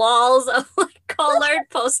like walls of like colored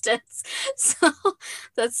post-its. So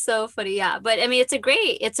that's so funny. Yeah. But I mean it's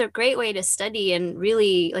a great way to study, and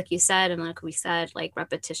really, like you said, and like we said, like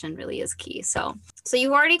repetition really is key. So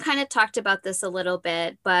you already kind of talked about this a little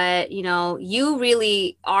bit, but you know, you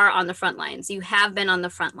really are on the front lines. You have been on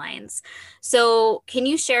the front lines. So can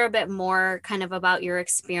you share a bit more kind of about your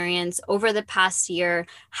experience over the past year,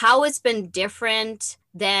 how it's been different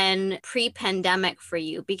than pre-pandemic for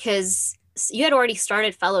you? Because you had already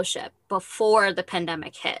started fellowship before the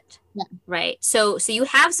pandemic hit, Yeah. right? So you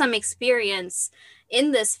have some experience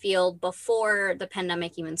in this field before the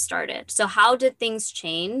pandemic even started. So how did things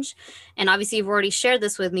change? And obviously you've already shared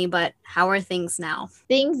this with me, but how are things now?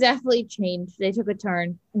 Things definitely changed. They took a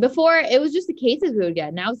turn. Before it was just the cases we would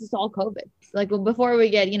get. Now it's just all COVID. Like, well, before we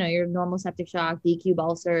get, your normal septic shock, DQ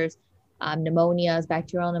ulcers, pneumonias,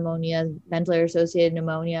 bacterial pneumonias, ventilator associated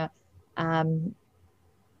pneumonia, um,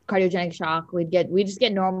 cardiogenic shock. We just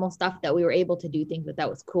get normal stuff that we were able to do things with. That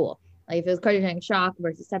was cool. Like if it was cardiogenic shock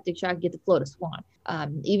versus septic shock, you get to float a swan.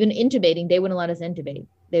 Even intubating, they wouldn't let us intubate.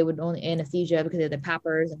 They would only anesthesia because of the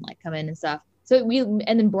peppers and like come in and stuff. So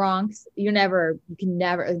and then bronchs, you can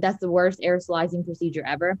never, that's the worst aerosolizing procedure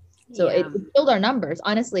ever. So it killed our numbers.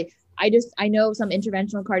 Honestly, I know some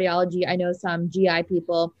interventional cardiology. I know some GI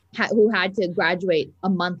people who had to graduate a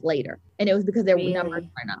month later. And it was because their numbers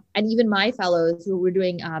weren't up. And even my fellows who were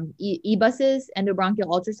doing e-buses, endobronchial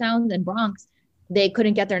ultrasounds and bronchs, they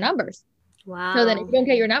couldn't get their numbers. Wow. So then if you don't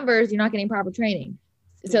get your numbers, you're not getting proper training.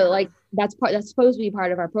 So like that's supposed to be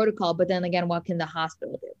part of our protocol. But then again, what can the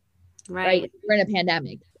hospital do? Right? We're in a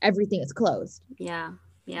pandemic. Everything is closed. Yeah.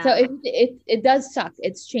 Yeah. So it does suck.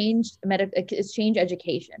 It's changed it's changed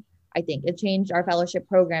education. I think it changed our fellowship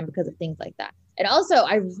program because of things like that. And also,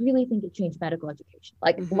 I really think it changed medical education.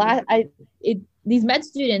 Like these med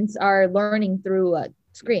students are learning through a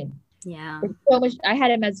screen. Yeah. There's so much. I had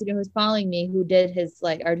a med student who was following me who did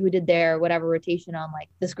who did their whatever rotation on like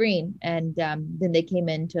the screen, and then they came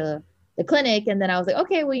into the clinic, and then I was like,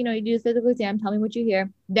 okay, well, you do the physical exam. Tell me what you hear.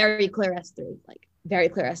 Very clear S3, like very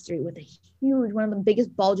clear S3 with a huge, one of the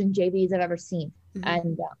biggest bulging JVs I've ever seen. Mm-hmm.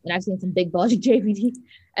 And I've seen some big bulging JVD.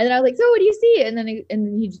 And then I was like, so what do you see? And then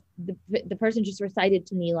the person just recited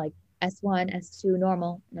to me like S1, S2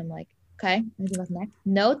 normal. And I'm like, okay, anything about the neck?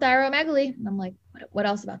 No thyromegaly. And I'm like, what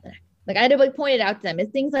else about the neck? Like I had to like point it out to them.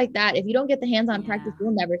 It's things like that. If you don't get the hands-on practice,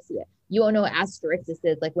 you'll never see it. You won't know what asterixis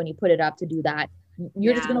is like when you put it up to do that.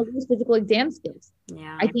 You're just going to lose physical exam skills.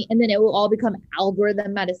 Yeah. I think, and then it will all become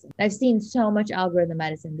algorithm medicine. I've seen so much algorithm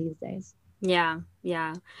medicine these days. Yeah.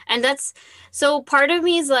 Yeah. And so part of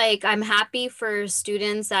me is like, I'm happy for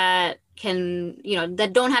students that can,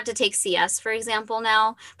 that don't have to take CS, for example,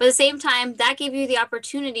 now. But at the same time, that gave you the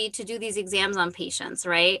opportunity to do these exams on patients,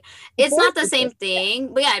 right? It's not the same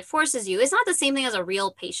thing, but yeah, it forces you. It's not the same thing as a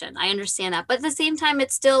real patient. I understand that. But at the same time,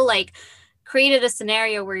 it's still like created a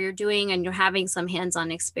scenario where you're doing and you're having some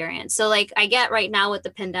hands-on experience. So like I get right now with the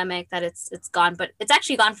pandemic that it's gone, but it's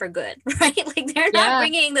actually gone for good, right? Like they're not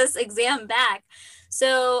bringing this exam back.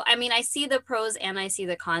 So, I mean, I see the pros and I see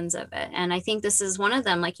the cons of it. And I think this is one of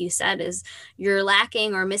them, like you said, is you're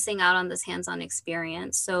lacking or missing out on this hands-on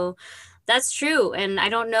experience. So that's true. And I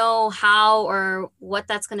don't know how or what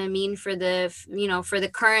that's going to mean for the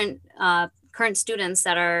current students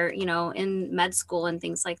that are, in med school and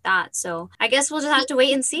things like that. So I guess we'll just have to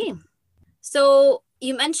wait and see. So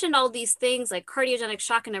you mentioned all these things like cardiogenic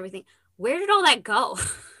shock and everything. Where did all that go?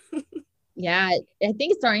 Yeah, I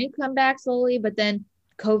think it's starting to come back slowly, but then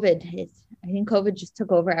COVID hit. I think COVID just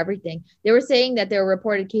took over everything. They were saying that there were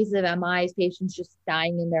reported cases of MIs, patients just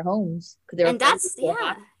dying in their homes. And that's,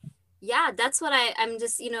 yeah, that's what I'm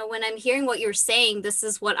just, when I'm hearing what you're saying, this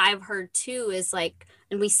is what I've heard too, is like,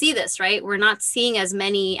 and we see this, right? We're not seeing as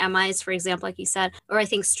many MIs, for example, like you said, or I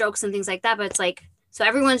think strokes and things like that, but it's like, so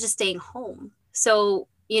everyone's just staying home. So,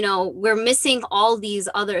 we're missing all these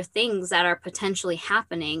other things that are potentially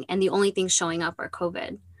happening. And the only things showing up are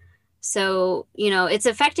COVID. So, it's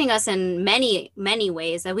affecting us in many, many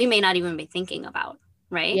ways that we may not even be thinking about.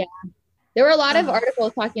 right? Yeah. There were a lot of Ugh.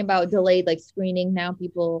 articles talking about delayed like screening. Now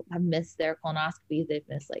people have missed their colonoscopies. They've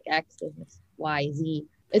missed like X, they've missed Y, Z.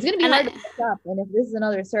 It's gonna be And hard to pick up. And if this is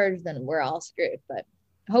another surge, then we're all screwed. But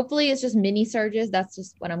hopefully it's just mini surges. That's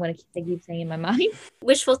just what I'm gonna keep saying in my mind.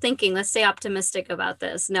 wishful thinking, let's stay optimistic about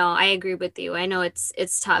this. No, I agree with you. I know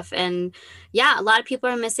it's tough, and yeah, a lot of people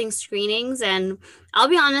are missing screenings, and I'll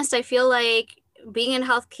be honest, I feel like being in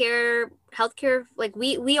healthcare, like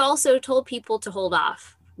we also told people to hold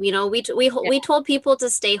off. Yeah. We told people to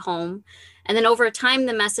stay home, and then over time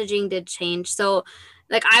the messaging did change. So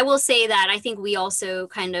like I will say that I think we also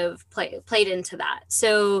kind of played into that.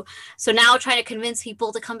 So now trying to convince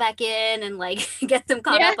people to come back in and like get them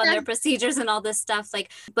caught Yeah. up on their procedures and all this stuff.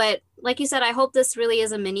 Like, but like you said, I hope this really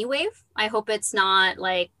is a mini wave. I hope it's not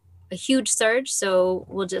like a huge surge. So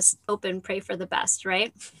we'll just hope and pray for the best,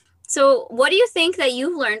 right? So what do you think that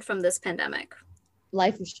you've learned from this pandemic?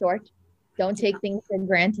 Life is short. Don't take things for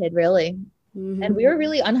granted, really. Mm-hmm. And we were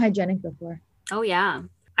really unhygienic before. Oh, yeah.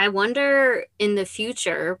 I wonder in the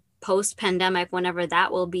future, post pandemic, whenever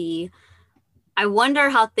that will be, I wonder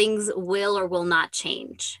how things will or will not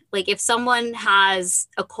change. Like if someone has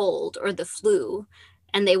a cold or the flu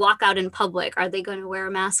and they walk out in public, are they going to wear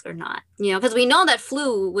a mask or not? You know, because we know that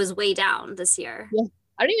flu was way down this year. Yeah.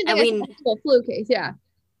 I don't even think I saw a flu case. Yeah.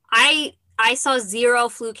 I saw 0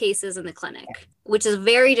 flu cases in the clinic, which is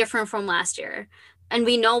very different from last year. And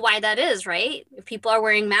we know why that is, right? If people are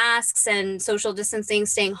wearing masks and social distancing,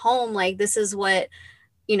 staying home, like this is what,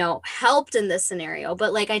 helped in this scenario.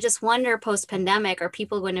 But like, I just wonder post pandemic, are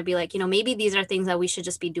people going to be like, maybe these are things that we should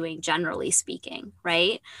just be doing generally speaking,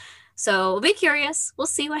 right? So we'll be curious. We'll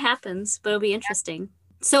see what happens, but it'll be interesting.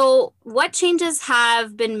 So, what changes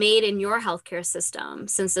have been made in your healthcare system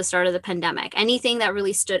since the start of the pandemic? Anything that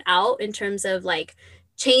really stood out in terms of like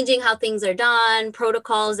changing how things are done,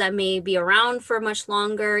 protocols that may be around for much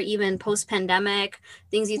longer, even post pandemic,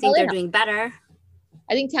 things you think they're doing better?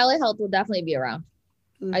 I think telehealth will definitely be around.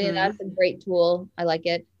 Mm-hmm. I think that's a great tool. I like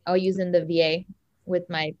it. I'll use in the VA with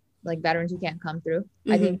my like veterans who can't come through.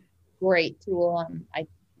 Mm-hmm. I think great tool.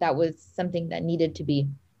 That was something that needed to be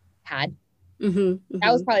had. Mm-hmm. Mm-hmm.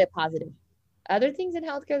 That was probably a positive. Other things in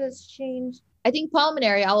healthcare that's changed. I think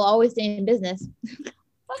pulmonary, I'll always stay in business.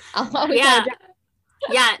 I'll always have a job.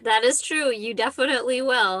 Yeah, that is true. You definitely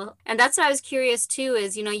will. And that's what I was curious too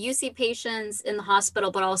is, you see patients in the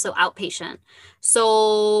hospital, but also outpatient.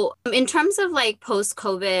 So in terms of like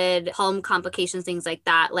post-COVID home complications, things like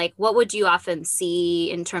that, like what would you often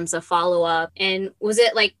see in terms of follow-up? And was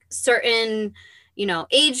it like certain,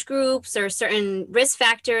 age groups or certain risk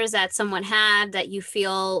factors that someone had that you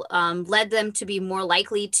feel led them to be more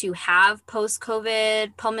likely to have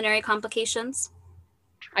post-COVID pulmonary complications?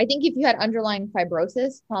 I think if you had underlying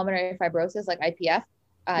fibrosis, pulmonary fibrosis, like IPF,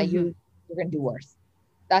 you're going to do worse.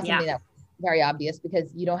 That's something that's very obvious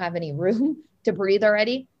because you don't have any room to breathe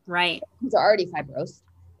already. Right. It's already fibrosed.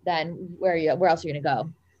 Then where else are you going to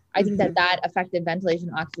go? I think that affected ventilation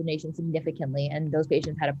and oxygenation significantly, and those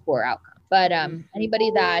patients had a poor outcome. But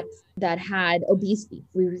anybody that had obesity,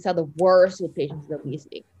 we saw the worst with patients with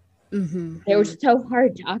obesity. Mm-hmm. They were so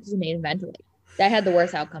hard to oxygenate and ventilate. That had the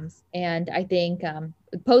worst outcomes. And I think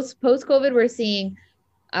post-COVID, we're seeing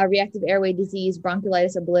reactive airway disease,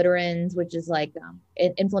 bronchiolitis obliterans, which is like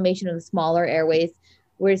inflammation of the smaller airways.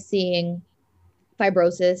 We're seeing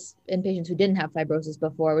fibrosis in patients who didn't have fibrosis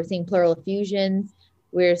before. We're seeing pleural effusions.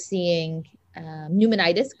 We're seeing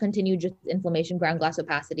pneumonitis, continued just inflammation, ground glass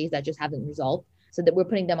opacities that just haven't resolved. So that we're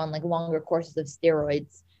putting them on like longer courses of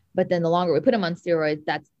steroids. But then the longer we put them on steroids,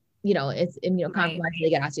 that's it's immunocompromised. Right. They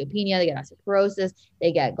get osteopenia, they get osteoporosis,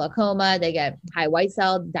 they get glaucoma, they get high white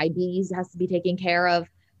cell, diabetes has to be taken care of.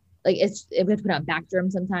 Like we have to put on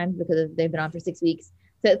Bactrim sometimes because they've been on for 6 weeks.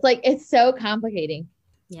 So it's like, it's so complicating.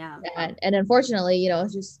 Yeah. And unfortunately,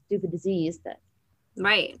 it's just stupid disease that.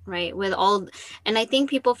 Right. And I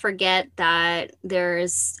think people forget that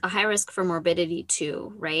there's a high risk for morbidity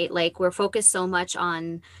too, right? Like we're focused so much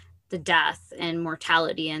on the death and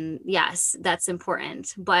mortality. And yes, that's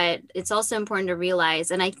important, but it's also important to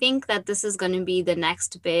realize, and I think that this is going to be the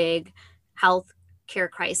next big health care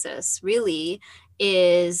crisis, really,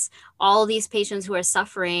 is all these patients who are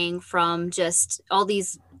suffering from just all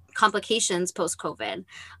these complications post-COVID.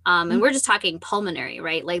 And we're just talking pulmonary,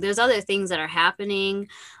 right? Like there's other things that are happening,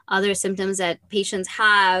 other symptoms that patients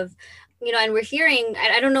have, and we're hearing,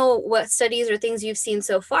 I don't know what studies or things you've seen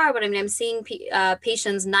so far, but I'm seeing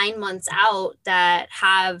patients 9 months out that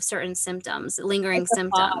have certain symptoms, lingering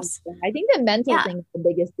symptoms. I think the mental thing is the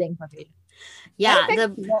biggest thing for patients. Yeah.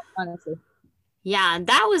 Honestly. Yeah,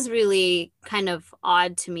 that was really kind of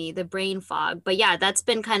odd to me, the brain fog. But yeah, that's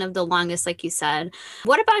been kind of the longest, like you said.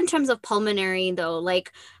 What about in terms of pulmonary, though?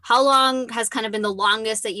 Like, how long has kind of been the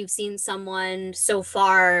longest that you've seen someone so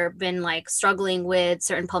far been like struggling with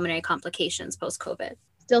certain pulmonary complications post-COVID?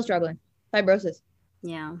 Still struggling. Fibrosis.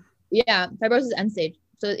 Yeah. Yeah, fibrosis end stage.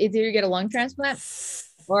 So it's either you get a lung transplant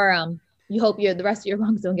or you hope the rest of your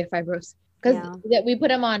lungs don't get fibrosis. Because we put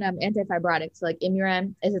them on antifibrotics like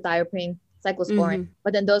Imuran, azathioprine, cyclosporin, Mm-hmm.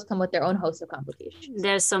 but then those come with their own host of complications.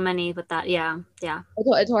 There's so many with that. Yeah. Yeah.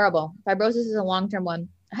 It's horrible. Fibrosis is a long-term one.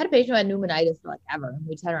 I had a patient who had pneumonitis for like ever.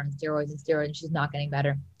 We just had her on steroids, and she's not getting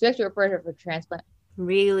better. So we actually referred her for transplant.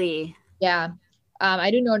 Really? Yeah. I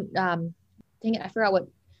do know. Dang it, I forgot what.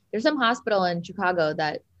 There's some hospital in Chicago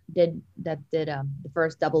that did the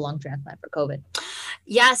first double lung transplant for COVID.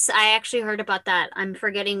 Yes, I actually heard about that. I'm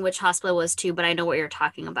forgetting which hospital it was too, but I know what you're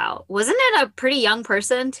talking about. Wasn't it a pretty young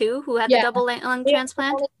person too who had the double lung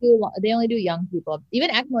transplant? They only do young people. Even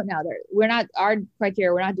ECMO now. We're not our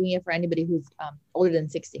criteria. We're not doing it for anybody who's older than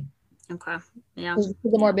 60. Okay. Yeah. Because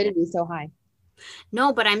the morbidity is so high.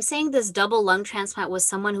 No, but I'm saying this double lung transplant was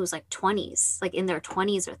someone who's like 20s, like in their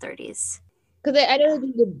 20s or 30s. Because I know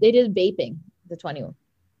they did vaping, the 21.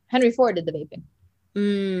 Henry Ford did the vaping.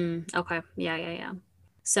 Okay. Yeah.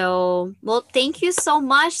 So, well, thank you so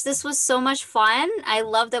much. This was so much fun. I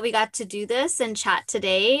love that we got to do this and chat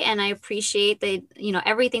today. And I appreciate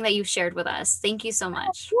everything that you've shared with us. Thank you so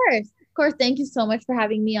much. Of course. Thank you so much for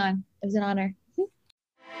having me on. It was an honor.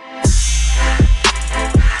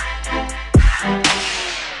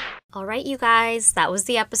 All right, you guys, that was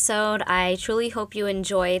the episode. I truly hope you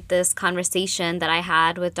enjoyed this conversation that I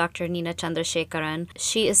had with Dr. Neena Chandrasekaran.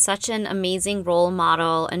 She is such an amazing role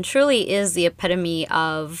model and truly is the epitome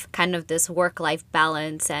of kind of this work-life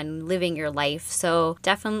balance and living your life. So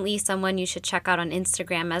definitely someone you should check out on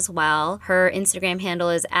Instagram as well. Her Instagram handle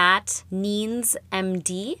is @NeensMD.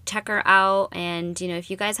 Check her out. And, if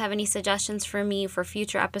you guys have any suggestions for me for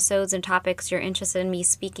future episodes and topics you're interested in me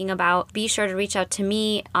speaking about, be sure to reach out to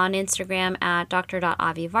me on Instagram at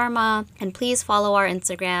dr.avivarma, and please follow our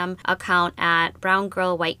Instagram account at Brown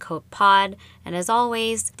Girl White Coat Pod. And as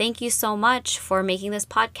always, thank you so much for making this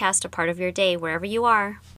podcast a part of your day wherever you are.